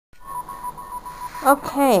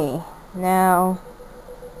Okay, now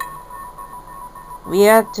we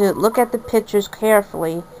have to look at the pictures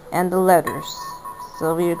carefully and the letters.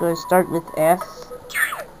 So we are going to start with S,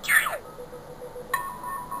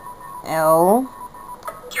 L,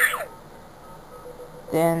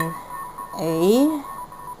 then A.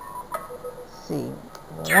 See,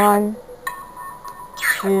 1,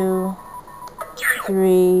 2,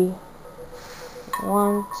 3,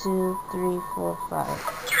 1, 2, 3, 4,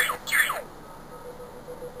 5.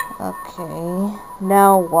 Okay,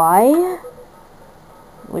 now Y,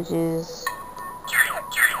 which is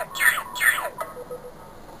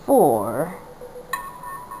 4.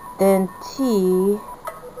 Then T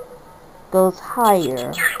goes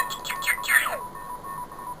higher.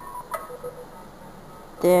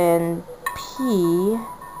 Then P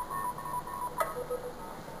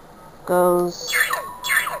goes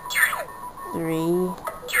 3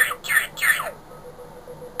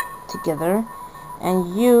 together,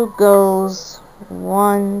 and U goes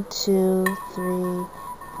 1, 2, 3,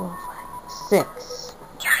 4, 5, 6.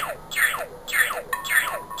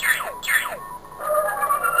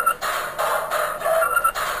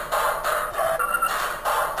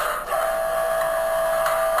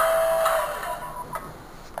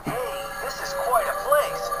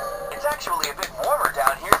 Actually a bit warmer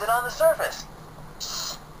down here than on the surface.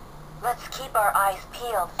 Shh. Let's keep our eyes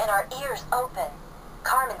peeled and our ears open.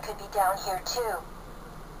 Carmen could be down here too.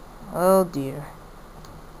 Oh dear.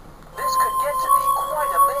 This could get to be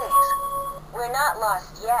quite a maze. We're not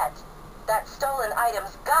lost yet. That stolen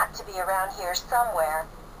item's got to be around here somewhere.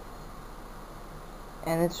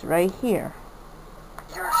 And it's right here.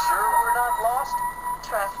 You're sure we're not lost?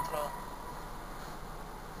 Trust me.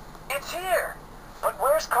 It's here! But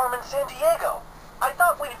where's Carmen Sandiego? I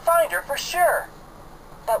thought we'd find her for sure.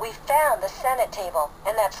 But we found the Senate table,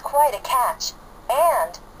 and that's quite a catch.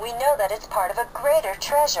 And we know that it's part of a greater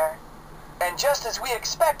treasure. And just as we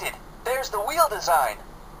expected, there's the wheel design.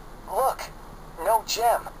 Look, no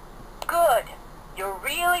gem. Good. You're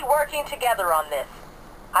really working together on this.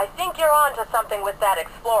 I think you're onto something with that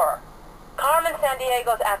explorer. Carmen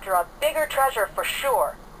Sandiego's after a bigger treasure for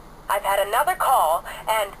sure. I've had another call,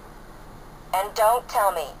 and don't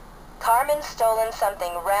tell me. Carmen's stolen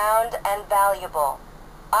something round and valuable.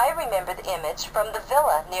 I remember the image from the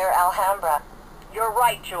villa near Alhambra. You're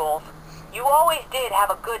right, Jules. You always did have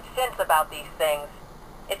a good sense about these things.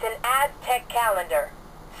 It's an Aztec calendar.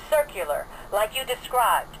 Circular, like you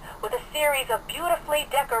described, with a series of beautifully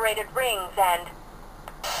decorated rings and...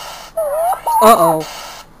 Uh-oh.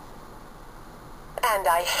 And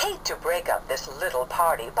I hate to break up this little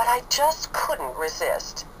party, but I just couldn't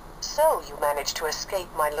resist. So you managed to escape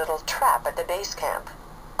my little trap at the base camp.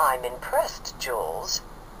 I'm impressed, Jules.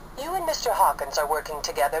 You and Mr. Hawkins are working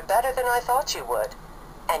together better than I thought you would.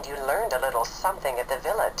 And you learned a little something at the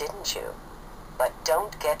villa, didn't you? But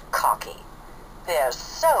don't get cocky. There's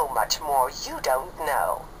so much more you don't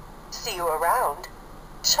know. See you around.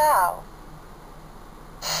 Ciao.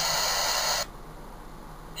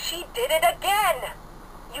 She did it again!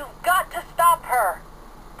 You've got to stop her.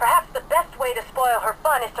 Perhaps the best way to spoil her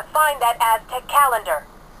fun is to find that Aztec calendar.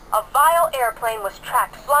 A vile airplane was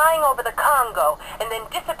tracked flying over the Congo and then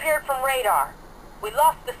disappeared from radar. We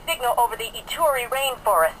lost the signal over the Ituri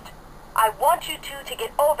rainforest. I want you two to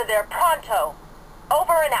get over there pronto.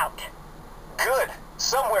 Over and out. Good.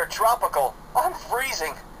 Somewhere tropical. I'm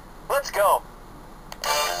freezing. Let's go.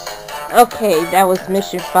 Okay, that was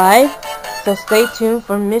mission 5. So stay tuned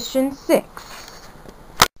for mission 6.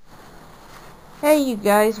 Hey you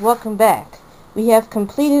guys, welcome back. We have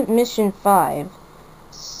completed mission 5.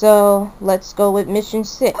 So let's go with mission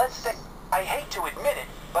 6. I hate to admit it,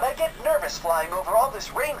 but I get nervous flying over all this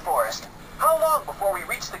rainforest. How long before we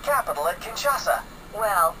reach the capital at Kinshasa?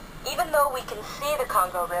 Well, even though we can see the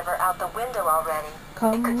Congo River out the window already, it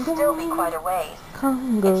could Congo, still be quite a ways.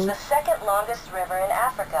 Congo. It's the second longest river in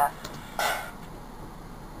Africa.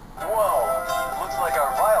 Whoa, looks like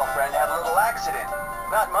our vile friend had a little accident.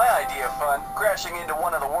 Not my idea of fun, crashing into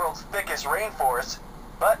one of the world's thickest rainforests.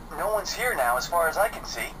 But no one's here now as far as I can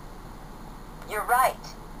see. You're right,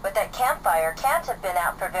 but that campfire can't have been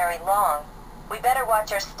out for very long. We better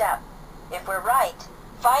watch our step. If we're right,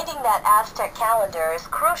 finding that Aztec calendar is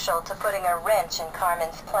crucial to putting a wrench in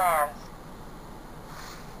Carmen's plans.